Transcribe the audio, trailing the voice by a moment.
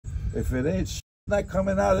If it ain't not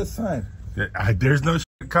coming out, it's fine. There's no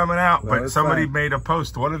coming out, well, but somebody fine. made a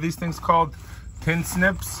post. What are these things called? Tin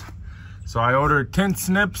snips. So I ordered tin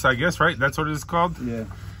snips, I guess, right? That's what it's called? Yeah.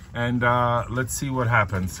 And let's see what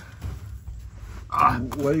happens.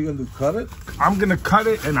 What are you gonna do, cut it? I'm gonna cut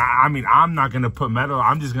it, and I mean, I'm not gonna put metal.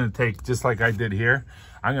 I'm just gonna take, just like I did here,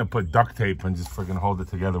 I'm gonna put duct tape and just freaking hold it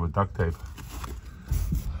together with duct tape.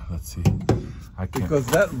 Let's see. I can't. Because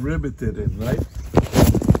that riveted it, right?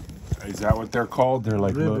 Is that what they're called? They're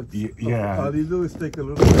like, little, yeah. All you do is take a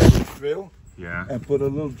little bit of drill, yeah, and put a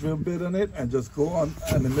little drill bit on it, and just go on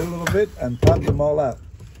in the middle of it and pop them all out,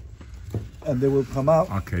 and they will come out.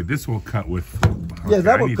 Okay, this will cut with. Okay, Yeah,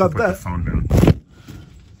 that will I need cut to put that. the phone down.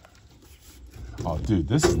 Oh, dude,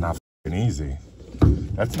 this is not easy.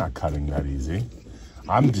 That's not cutting that easy.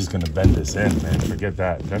 I'm just gonna bend this in, man. Forget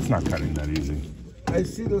that. That's not cutting that easy. I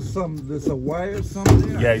see there's a wire or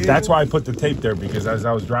something. Yeah, that's why I put the tape there, because as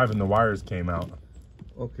I was driving, the wires came out.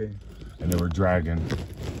 Okay. And they were dragging.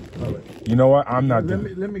 All right. You know what? I'm not.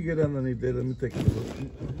 Let me get underneath there. Let me take a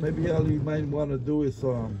look. Maybe all you might want to do is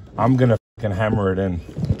I'm gonna fucking hammer it in.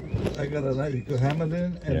 I got a knife. You can hammer it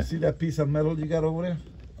in, and see that piece of metal you got over there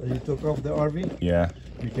that you took off the RV? Yeah.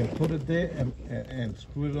 You can put it there and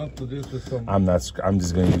screw it onto this with some. I'm just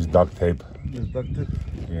gonna use duct tape. Just duct tape.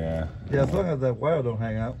 Yeah. Yeah, as long as that wire don't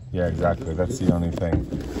hang out. Yeah, exactly. That's the only thing.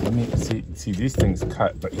 Let me see these things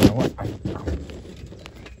cut, but you know what?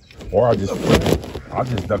 Or I'll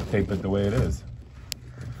just duct tape it the way it is.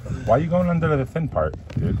 Why are you going under the thin part,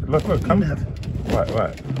 dude? Look, come. What?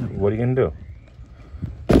 What are you gonna do?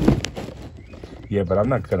 Yeah, but I'm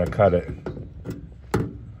not gonna cut it.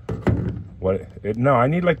 What? No, I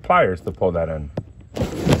need like pliers to pull that in.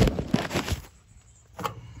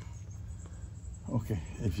 Okay,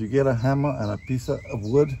 if you get a hammer and a piece of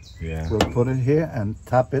wood, yeah, we'll put it here and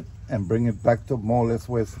tap it and bring it back to more or less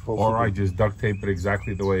where it's supposed to be. Or I just duct tape it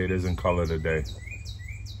exactly the way it is and call it a day.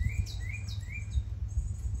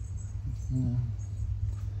 Yeah.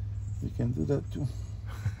 You can do that too.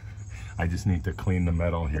 I just need to clean the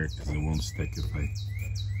metal here because it won't stick if I...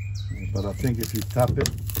 But I think if you tap it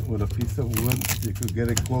with a piece of wood, you could get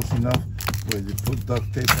it close enough where you put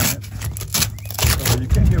duct tape on it. So you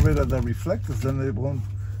can't get rid of the reflectors, then they won't.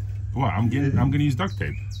 Well, I'm gonna use duct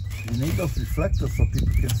tape. You need those reflectors so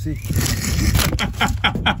people can see.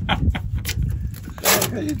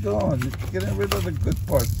 What are you doing? You're getting rid of the good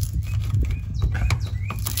parts.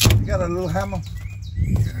 You got a little hammer?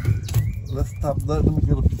 Yeah. Let's tap that. Let me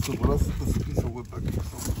get a piece of wood. Let's a piece of wood back here.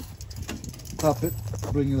 Tap it.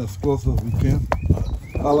 Bring it as close as we can.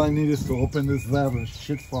 All I need is to open this valve and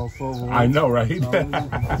shit falls over. I know, right?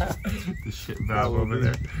 The shit valve over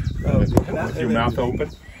there. With your mouth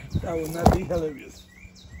open? That would not be hilarious.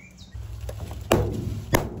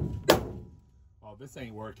 Oh, this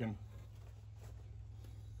ain't working.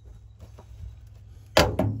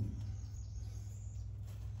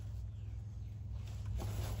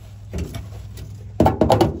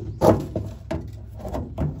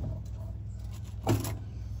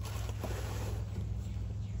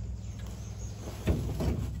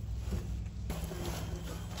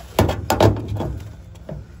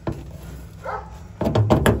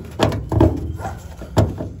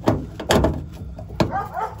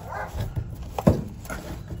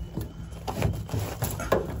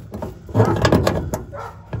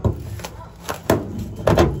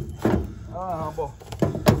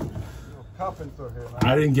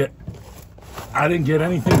 I didn't get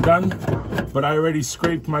anything done, but I already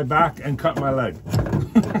scraped my back and cut my leg.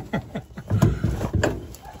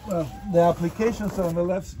 Well, the applications are on the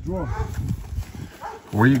left drawer.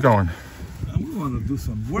 Where are you going? I'm going to do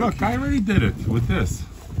some work. Look, I already did it with this.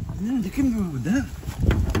 Yeah, you can do it with that.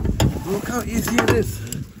 Look how easy it is.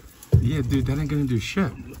 Yeah, dude, that ain't gonna do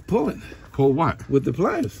shit. Pull it. Pull what? With the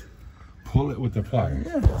pliers. Pull it with the pliers.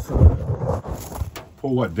 Yeah. So.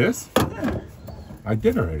 Pull what, this? Yeah. I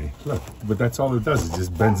did already. Look, but that's all it does. It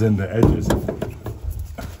just bends in the edges.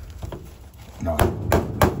 No.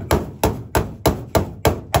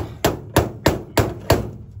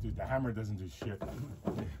 Dude, the hammer doesn't do shit.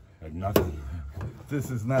 Like nothing.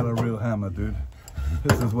 This is not a real hammer, dude.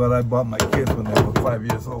 This is what I bought my kids when they were 5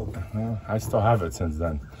 years old. Well, I still have it since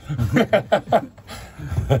then.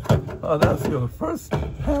 Oh, that's your first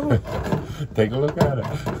hammer? Take a look at it.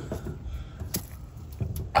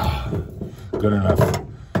 Good enough.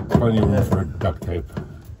 Plenty of room for duct tape.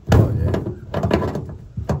 Oh, yeah.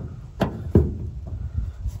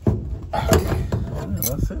 Yeah,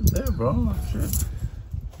 that's it there, bro. Shit.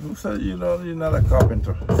 Who said you're not a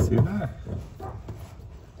carpenter? See that?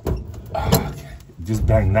 Okay. Just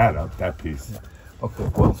bang that up, that piece. Yeah. Okay,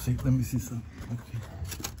 well, see, let me see something. Okay.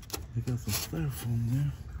 They got some styrofoam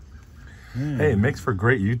there. Yeah. Hey, it makes for a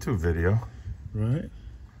great YouTube video. Right?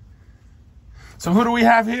 So who do we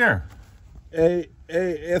have here? Hey,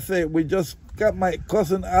 S.A., we just got my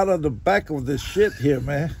cousin out of the back of this shit here,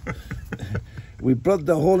 man. We brought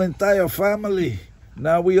the whole entire family.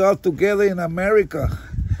 Now we all together in America.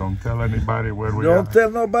 Don't tell anybody where we are. Don't tell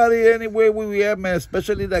nobody anywhere we are, man,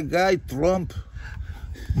 especially that guy Trump.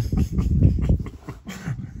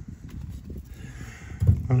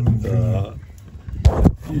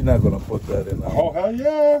 You're not gonna put that in. Oh, hell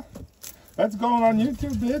yeah. That's going on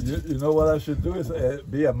YouTube, bitch. You know what I should do is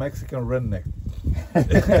be a Mexican redneck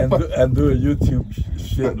and do a YouTube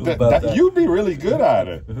shit about that. You'd be really good at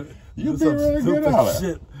it. You'd be really good at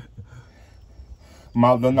it.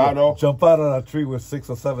 Maldonado. Jump out of a tree with 6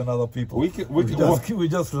 or 7 other people. We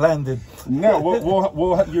just landed. No,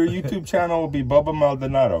 we'll your YouTube channel will be Bubba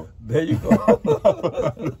Maldonado. There you go.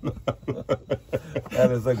 That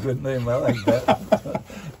is a good name. I like that.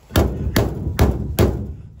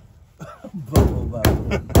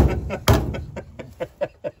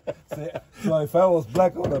 So if I was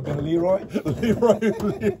black, I would have been Leroy. Leroy.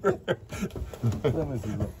 Let me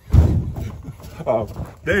see. Oh,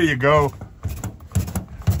 there you go.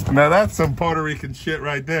 Now that's some Puerto Rican shit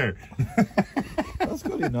right there. That's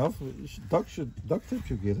good enough. Duct tape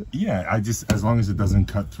should get it. Yeah, as long as it doesn't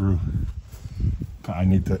cut through. I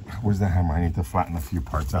need to, where's the hammer? I need to flatten a few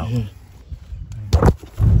parts out. Yeah.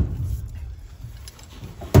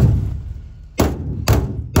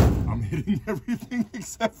 I'm hitting everything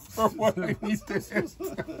except for what I need to hit.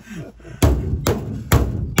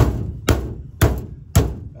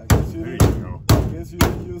 There you go. I guess you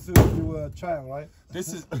didn't use it when you were a child, right?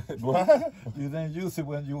 This is, what? You didn't use it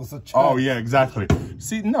when you was a child. Oh, yeah, exactly.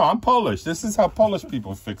 See, no, I'm Polish. This is how Polish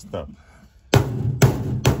people fix stuff.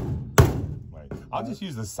 Wait, I'll just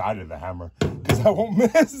use the side of the hammer because I won't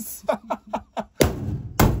miss.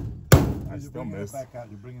 I still miss. You're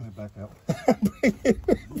bringing it back out.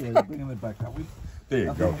 Yeah, you're bringing it back out. There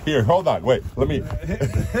you go. Here, hold on. Wait, let me.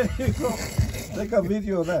 There you go. Take a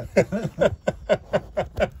video of that.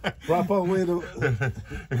 Proper way to.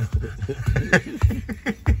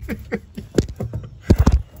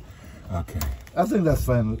 Okay. I think that's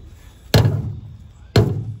fine.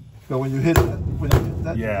 So when you hit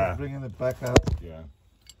that, yeah, you're bringing it back out. Yeah.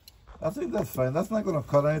 I think that's fine. That's not going to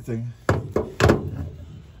cut anything.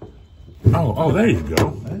 Oh, there you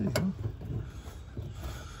go. There you go.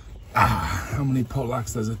 How many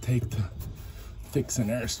Polacks does it take to fix an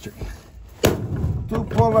Airstream? 2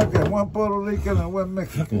 Polak and 1 Puerto Rican and 1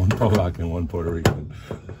 Mexican. 1 Polak and 1 Puerto Rican.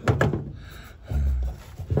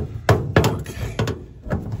 Okay.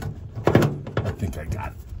 I think I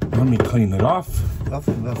got it. Let me clean it off. I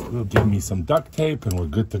think that's good. Give me some duct tape and we're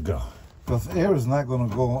good to go. Because air is not going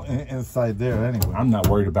to go inside there anyway. I'm not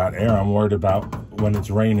worried about air. I'm worried about when it's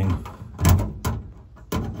raining.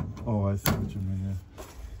 Oh, I see what you mean. Yeah.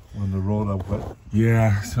 When the road are wet.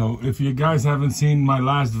 Yeah, so if you guys haven't seen my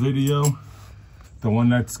last video, the one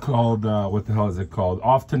that's called, what the hell is it called?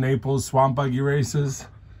 Off to Naples, Swamp Buggy Races.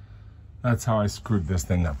 That's how I screwed this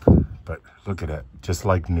thing up. But look at it, just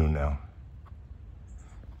like new now.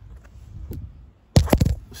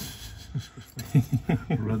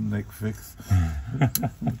 Redneck fix.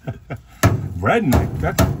 Redneck?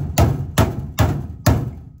 That's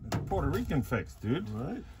Puerto Rican fix, dude.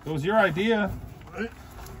 Right. It was your idea. Right.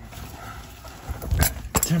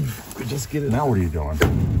 Tim, we just get it. Now what are you doing? There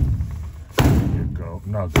you go.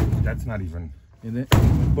 No, that's not even. In it?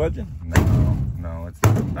 Budging? No, it's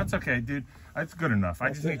not. That's okay, dude. That's good enough.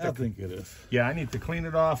 I think it is. Yeah, I need to clean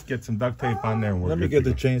it off, get some duct tape on there, and we're Let me get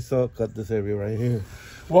the chainsaw, cut this area right here.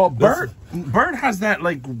 Well, Bert has that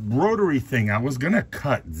like rotary thing. I was gonna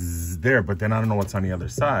cut there, but then I don't know what's on the other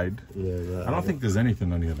side. Yeah, I don't think there's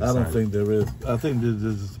anything on the other side. I don't think there is. I think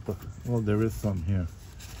there's well, there is some here.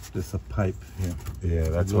 There's a pipe here. Yeah,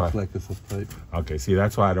 that's why. Looks like it's a pipe. Okay, see,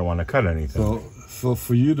 that's why I don't want to cut anything. So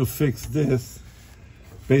for you to fix this,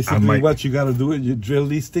 basically what you got to do is you drill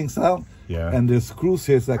these things out. Yeah. And there's screws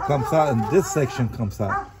here that comes out, and this section comes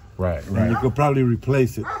out. Right. And you could probably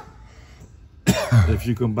replace it. If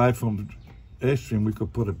you can buy from Airstream, we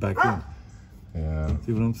could put it back in. Yeah.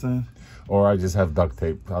 See what I'm saying? Or I just have duct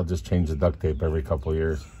tape. I'll just change the duct tape every couple of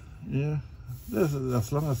years. Yeah.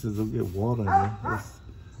 As long as it don't get water in there, that's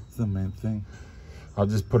the main thing. I'll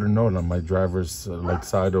just put a note on my driver's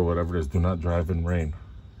side or whatever it is. Do not drive in rain.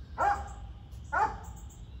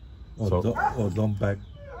 Or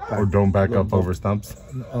don't back up over stumps.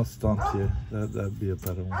 On stumps, yeah. That'd be a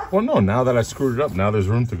better one. Well, no. Now that I screwed it up, now there's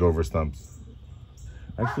room to go over stumps.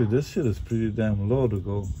 Actually, this shit is pretty damn low to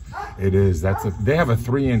go. It is. They have a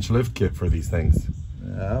 3-inch lift kit for these things.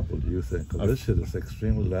 Yeah, I would use it because this shit is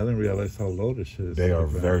extremely. I didn't realize how low this shit is. They are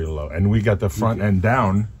very low, and we got the front end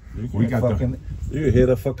down. We got fucking, you hit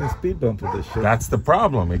a fucking speed bump with this shit. That's the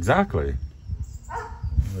problem, exactly. Yeah,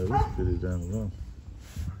 this is pretty damn low.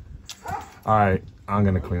 All right, I'm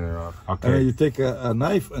gonna clean it off. Okay. And then you take a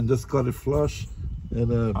knife and just cut it flush, and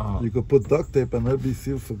you could put duct tape and it'll be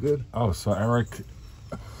sealed for good. Oh, so Eric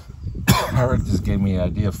just gave me the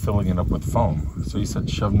idea of filling it up with foam. So he said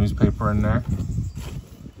shove newspaper in there.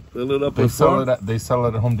 Fill it up They with sell foam. it. They sell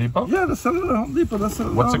it at Home Depot. Yeah, they sell it at Home Depot. That's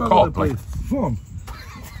What's it called? Like foam.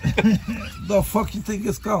 The fuck you think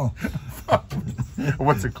it's called?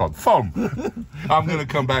 What's it called? Foam. I'm gonna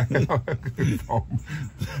come back. Foam.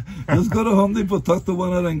 Just go to Home Depot, talk to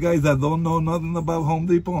one of them guys that don't know nothing about Home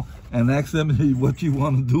Depot, and ask them what you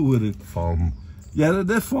want to do with it. Foam. Yeah,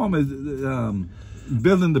 that foam is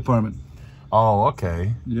building department. Oh,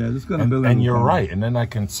 okay. Yeah, just gonna And, build. and you're right. And then I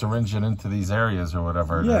can syringe it into these areas or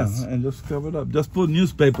whatever it is. Yeah, and just cover it up. Just put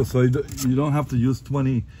newspaper so you don't have to use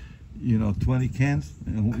 20 cans,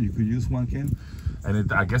 and you could use 1 can.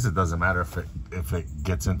 And I guess it doesn't matter if it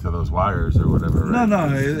gets into those wires or whatever. Right? No,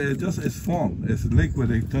 it's foam. It's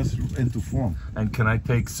liquid. It turns into foam. And can I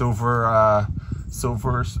take silver?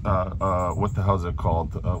 What the hell is it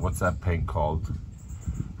called? What's that paint called?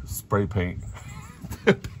 Spray paint.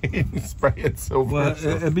 Spray it silver. Well,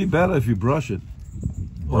 it'd be better if you brush it.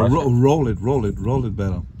 Or Brush it? roll it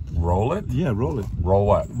better. Roll it? Yeah, roll it Roll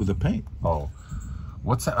what? with the paint. Oh,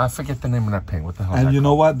 what's that? I forget the name of that paint. What the hell? Is And that you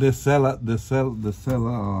know called?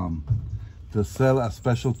 what? They sell a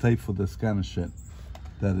special tape for this kind of shit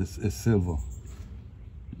that is silver.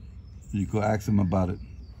 You could ask them about it.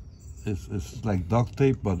 It's like duct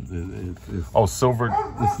tape, but it's Oh, silver.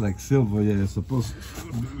 it's like silver. Yeah, it's supposed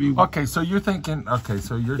to be. Okay, so you're thinking. Okay,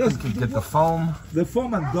 so you're Just thinking get the foam. The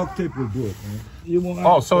foam and duct tape will do it. Man. You won't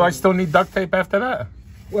Oh, so I still need duct tape after that?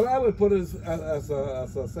 Well, I would put it as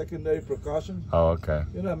a secondary precaution. Oh, okay.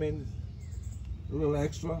 You know what I mean? A little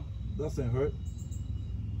extra. Doesn't hurt.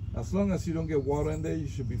 As long as you don't get water in there, you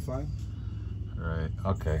should be fine. Right.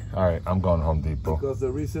 Okay. All right. I'm going Home Depot. Because the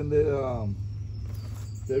reason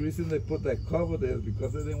they put that cover there is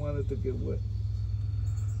because they didn't want it to get wet.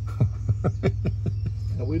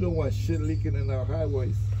 And we don't want shit leaking in our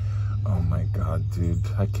highways. Oh my God, dude!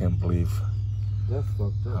 I can't believe That's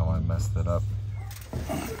fucked up. how I messed it up.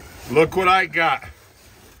 Look what I got.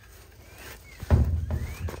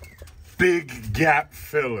 Big gap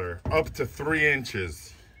filler, up to 3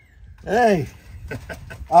 inches. Hey,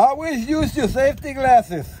 always use your safety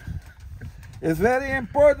glasses. It's very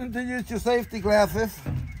important to use your safety glasses.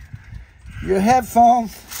 Your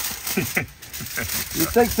headphones. You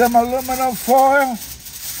take some aluminum foil.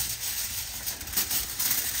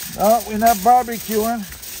 No, we're not barbecuing.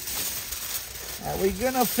 And we're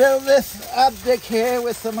gonna fill this object here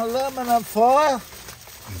with some aluminum foil.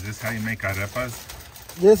 Is this how you make arepas?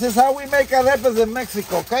 This is how we make arepas in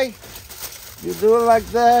Mexico, okay? You do it like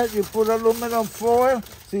that, you put aluminum foil.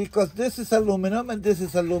 See, because this is aluminum and this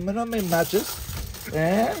is aluminum, it matches.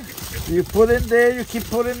 And you put in there, you keep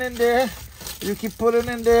putting in there, you keep putting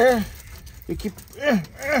in there, you keep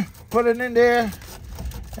putting in there.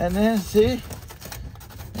 And then, see?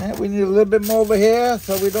 And we need a little bit more over here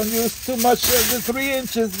so we don't use too much of the 3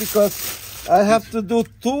 inches because I have to do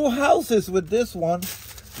 2 houses with this one.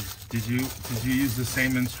 Did you use the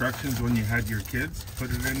same instructions when you had your kids? Put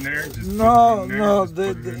it in there? Just No, put it in there, no, just put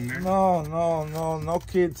it in there? no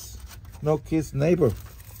kids. No kids, neighbor.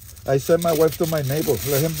 I send my wife to my neighbor.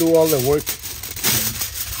 Let him do all the work.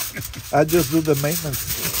 I just do the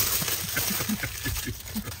maintenance.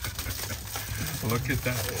 Look at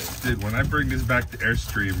that. Dude, when I bring this back to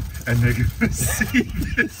Airstream and they're gonna see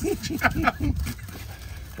this job.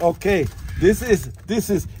 Okay, this is,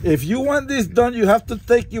 if you want this done, you have to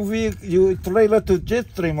take your trailer to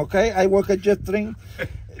Jetstream, okay? I work at Jetstream.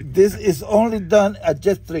 This is only done at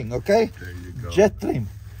Jetstream, okay? There you go. Jetstream.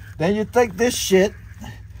 Then you take this shit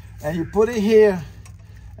and you put it here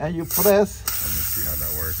and you press. Let me see how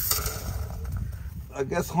that works. I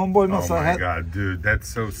guess homeboy must Oh have my had. God, dude, that's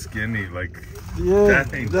so skinny. Like, Yeah,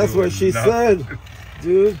 that ain't that's doing what she nothing. said,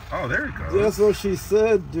 dude. Oh, there it goes. That's what she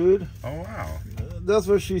said, dude. Oh, wow. That's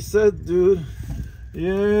what she said, dude.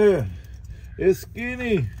 Yeah, it's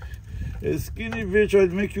skinny. It's skinny, bitch.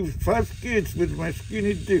 I'd make you 5 kids with my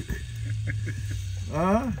skinny dick.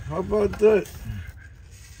 Huh? How about that?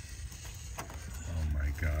 Oh my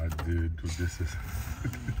God, dude, this is.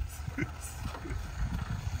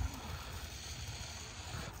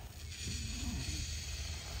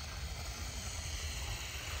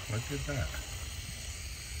 Look at that.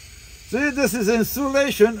 See, this is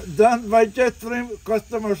insulation done by Jetstream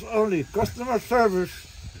customers only. Customer service.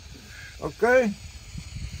 Okay?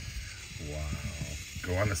 Wow.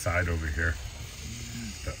 Go on the side over here.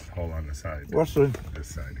 Hold on the side. What's the...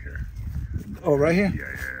 This side here. Oh, right here?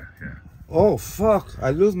 Yeah. Oh, fuck. I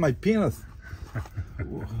lose my penis.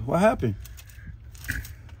 What happened?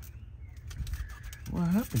 What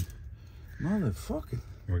happened? Motherfucker.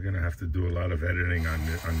 We're going to have to do a lot of editing on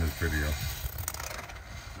this video.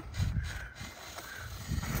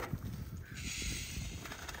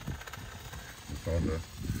 With all the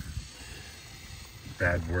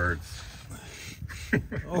bad words.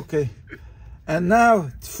 Okay. And now,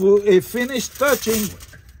 for finish touching,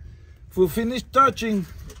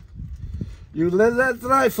 you let that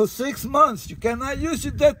dry for 6 months. You cannot use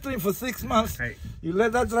your Jetstream for 6 months. Hey. You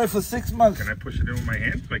let that dry for 6 months. Can I push it in with my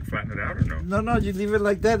hands, like flatten it out or no? No, you leave it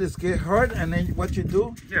like that. It's get hard, and then what you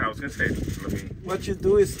do? Yeah, I was gonna say, let me. What you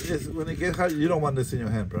do is when it gets hard, you don't want this in your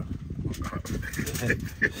hand, bro.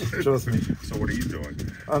 Trust me. So what are you doing?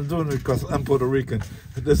 I'm doing it because I'm Puerto Rican.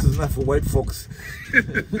 This is not for white folks.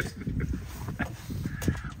 Wait,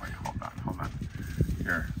 hold on.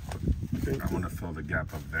 Here, I want to fill the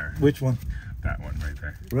gap up there. Which one? That one right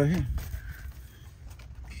there. Right here.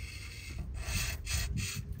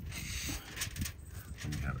 Let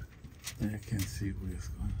me have it. I can't see where it's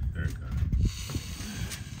going. There you go.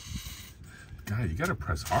 God, you gotta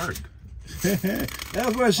press hard.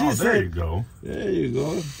 That's what she said. There you go. There you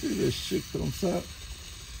go. See this shit comes out.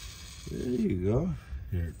 There you go.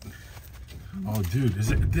 Here. Oh, dude,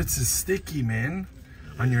 this is sticky, man,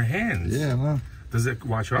 on your hands. Yeah, no. Does it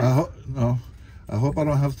wash off? No. I hope I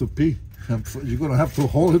don't have to pee. You're gonna have to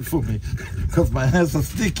hold it for me because my hands are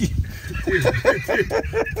sticky.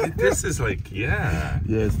 Dude, this is like, yeah.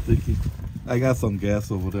 Yeah, it's sticky. I got some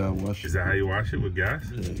gas over there. I wash. Is that how you wash it, with gas?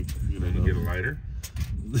 Yeah, Then you get a lighter?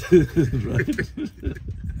 right.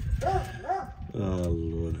 Oh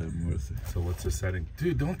Lord have mercy. So what's the setting?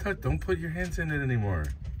 Dude, don't put your hands in it anymore.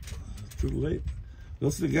 It's too late.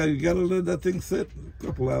 That's the guy. You gotta let that thing sit a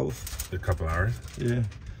couple hours. A couple hours? Yeah.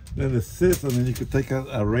 Then it sits, and then you can take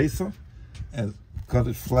a razor and cut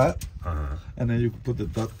it flat, and then you can put the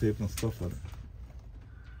duct tape and stuff on it.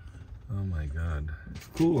 Oh my God. It's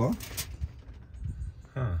cool, huh?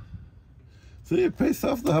 Huh. So it pays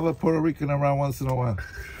off to have a Puerto Rican around once in a while.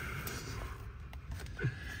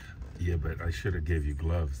 Yeah, but I should have gave you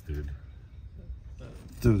gloves, dude.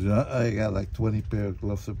 Dude, I got like 20 pair of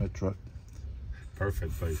gloves in my truck.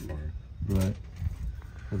 Perfect place for him. Right.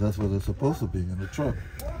 But that's what they're supposed to be in the truck.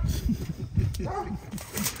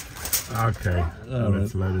 Okay. All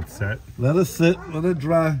Let's let it set. Let it sit, let it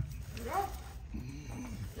dry.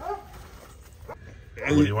 What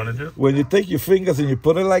do you want to do? When you take your fingers and you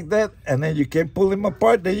put it like that, and then you can pull them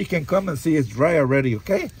apart, then you can come and see it's dry already,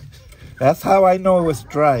 okay? That's how I know it was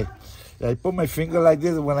dry. I put my finger like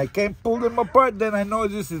this, and when I can't pull them apart, then I know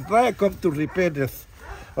this is dry. I come to repair this.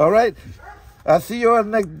 All right? I'll see you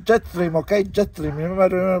on next Jetstream, okay? Jetstream. Remember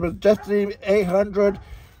Jetstream 800.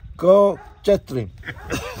 Go Jetstream.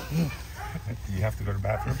 Do you have to go to the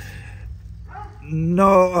bathroom?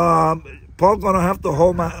 No, Paul gonna have to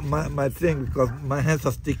hold my thing because my hands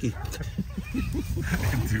are sticky.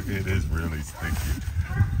 Dude, it is really sticky.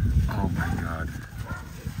 Oh my God.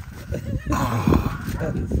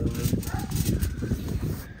 That is so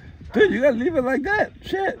dude, you gotta leave it like that.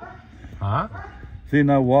 Shit. Huh? See,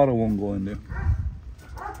 now water won't go in there.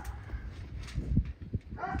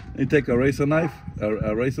 You take a razor knife,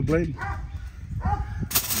 a razor blade.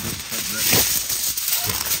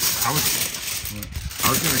 I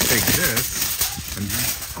was gonna take this and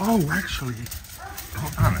oh, actually,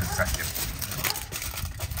 hold on a second.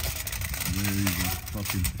 There you go.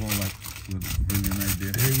 Fucking pull like with a brilliant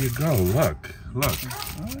idea. There you go. Look. All right.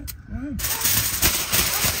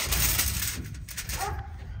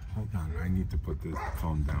 Hold on. I need to put this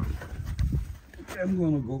phone down. I'm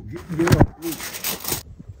gonna go get up.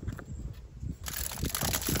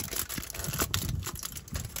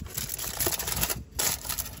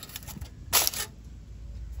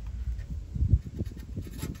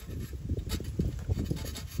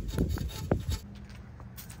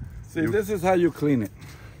 See, this is how you clean it.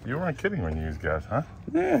 You weren't kidding when you use gas, huh?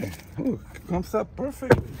 Yeah, look, it comes up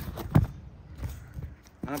perfectly.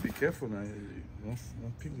 Now be careful now.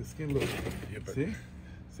 Don't pick the skin. Look, Yeah, but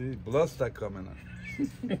see, blood start coming out.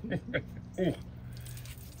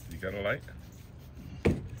 you got a light?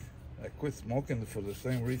 I quit smoking for the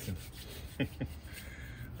same reason.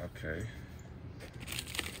 Okay.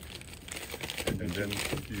 And then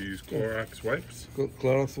you use Clorox wipes?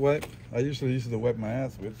 Clorox wipe. I usually use to wipe my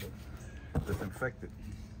ass with, disinfect it.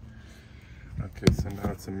 Okay, so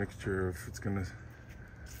now it's a mixture of, it's gonna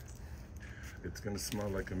smell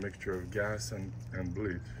like a mixture of gas and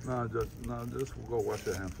bleach. No, just go wash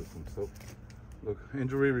your hands with some soap. Look,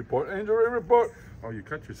 injury report, injury report. Oh, you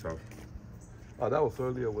cut yourself. Oh, that was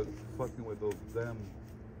earlier with fucking with those damn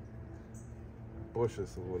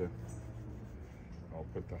bushes or whatever. I'll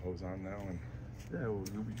put the hose on now and. Yeah, we'll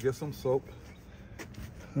get some soap.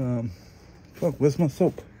 Fuck, where's my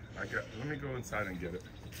soap? Let me go inside and get it.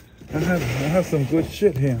 I have some good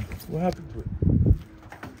shit here. What happened to it?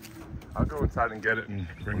 I'll go inside and get it and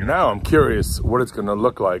bring it. Now I'm curious what it's gonna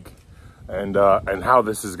look like, and how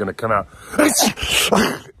this is gonna come out.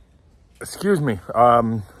 Excuse me.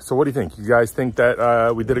 So what do you think? You guys think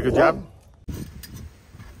that we did a good job?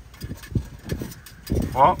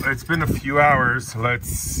 Well, it's been a few hours. Let's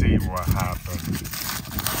see what happened.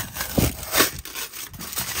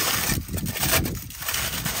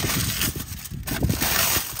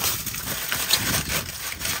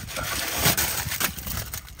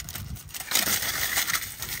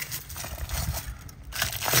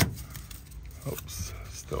 Oops,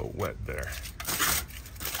 still wet there.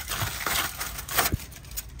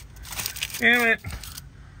 Damn it.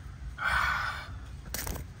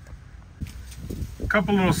 A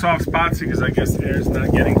couple little soft spots because I guess air's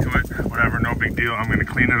not getting to it. Whatever, no big deal. I'm gonna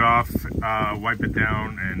clean it off, wipe it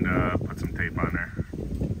down, and put some tape on there.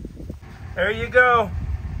 There you go.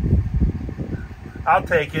 I'll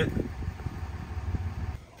take it.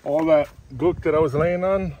 All that gook that I was laying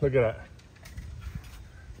on, look at that.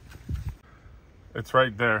 It's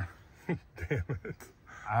right there. Damn it.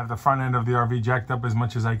 I have the front end of the RV jacked up as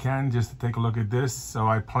much as I can just to take a look at this. So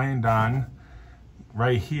I planned on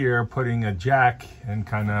right here putting a jack and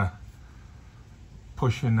kind of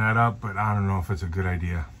pushing that up, but I don't know if it's a good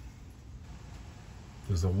idea.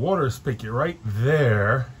 There's a water spigot right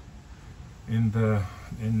there in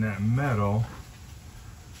that metal.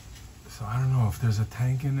 So I don't know if there's a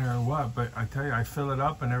tank in there or what, but I tell you, I fill it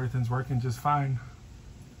up and everything's working just fine.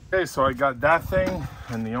 Okay, so I got that thing,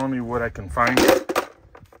 and the only wood I can find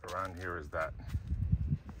around here is that.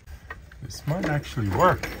 This might actually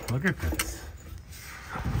work. Look at this.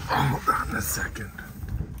 Hold on a second.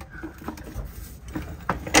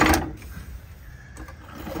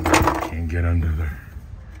 Can't get under there.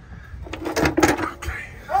 Okay.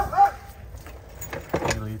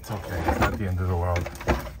 Really, it's okay. It's not the end of the world.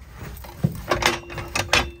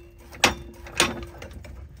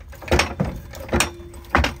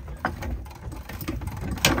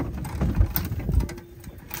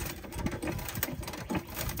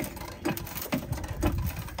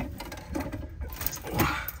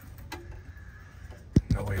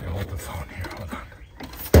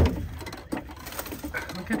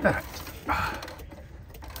 Look at that.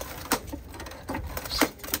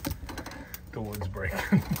 The wood's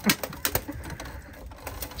breaking.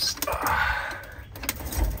 Start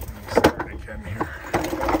again here.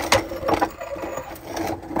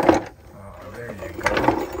 Oh, there you go.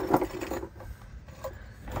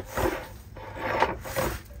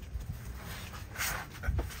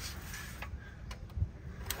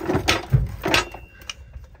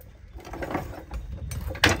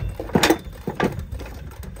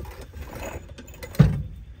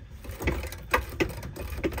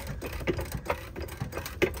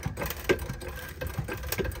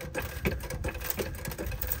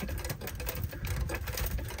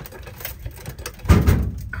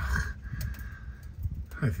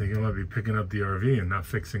 I think I might be picking up the RV and not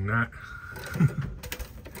fixing that.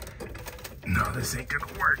 No, this ain't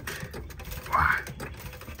gonna work. Why?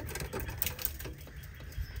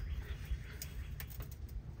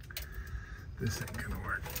 This ain't gonna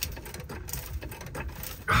work.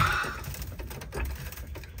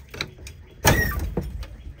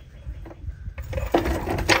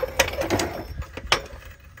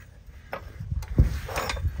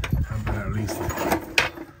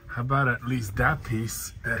 How about at least that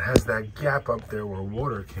piece that has that gap up there where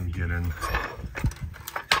water can get in?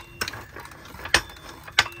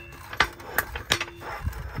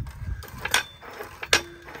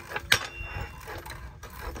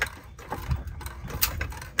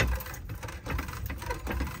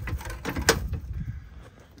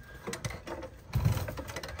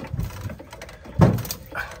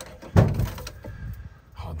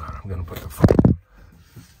 Hold on, I'm gonna put the phone.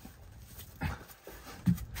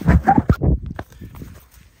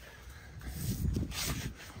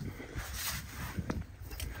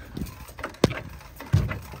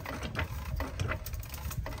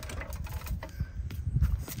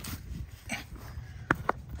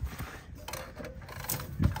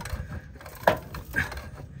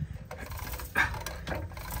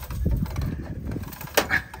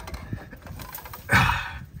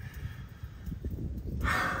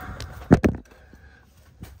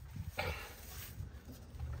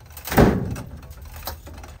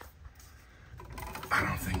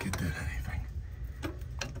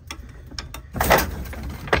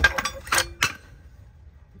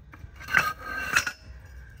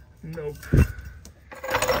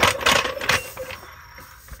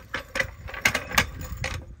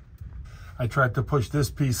 I tried to push this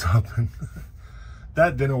piece up and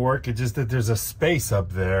that didn't work. It's just that there's a space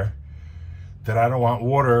up there that I don't want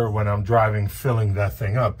water when I'm driving filling that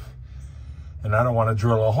thing up. And I don't want to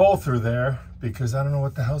drill a hole through there because I don't know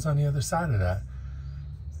what the hell's on the other side of that.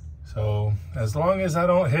 So as long as I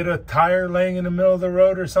don't hit a tire laying in the middle of the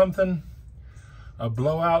road or something, a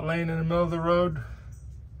blowout laying in the middle of the road,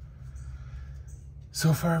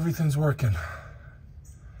 so far everything's working.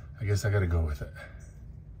 I guess I gotta go with it.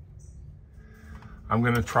 I'm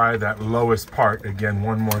gonna try that lowest part again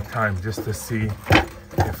one more time just to see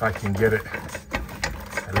if I can get it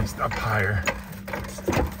at least up higher.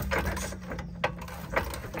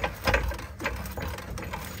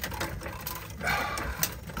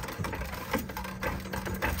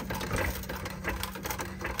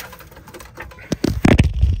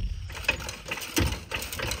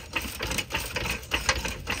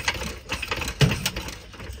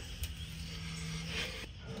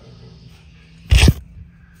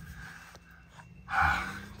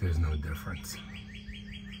 There's no difference.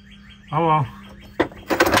 Oh well.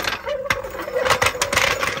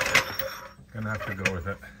 Gonna have to go with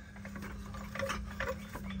it.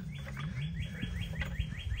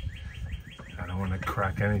 I don't want to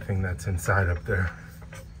crack anything that's inside up there.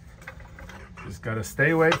 Just gotta stay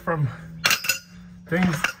away from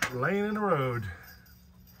things laying in the road.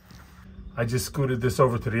 I just scooted this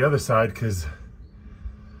over to the other side because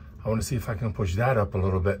I want to see if I can push that up a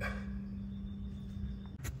little bit.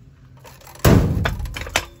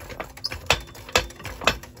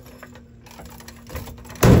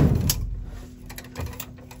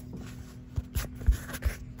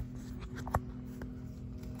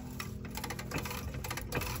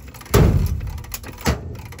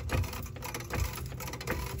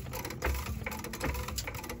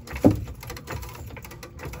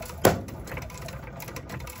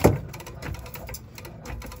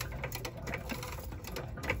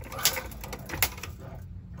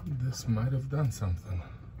 This might have done something.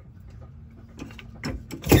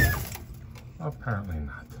 Apparently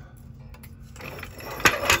not.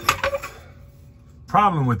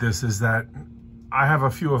 Problem with this is that I have a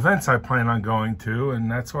few events I plan on going to, and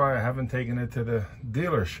that's why I haven't taken it to the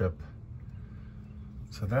dealership.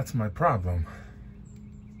 So that's my problem.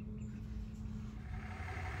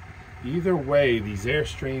 Either way, these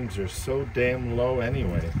Airstreams are so damn low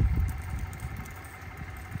anyway.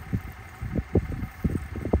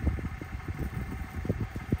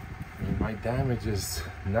 My damage is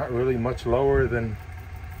not really much lower than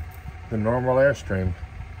the normal Airstream.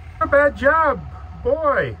 Not a bad job,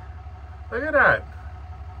 boy. Look at that.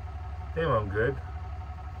 Damn, I'm good.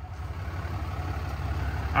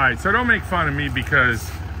 All right, so don't make fun of me because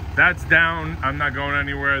that's down. I'm not going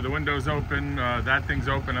anywhere. The window's open. That thing's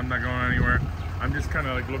open. I'm not going anywhere. I'm just kind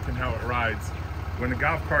of like looking how it rides. When the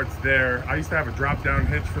golf cart's there, I used to have a drop-down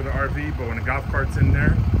hitch for the RV, but when the golf cart's in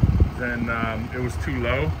there, then it was too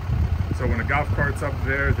low. So when the golf cart's up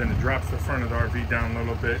there, then it drops the front of the RV down a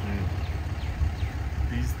little bit, and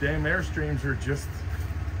these damn Airstreams are just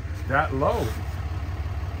that low.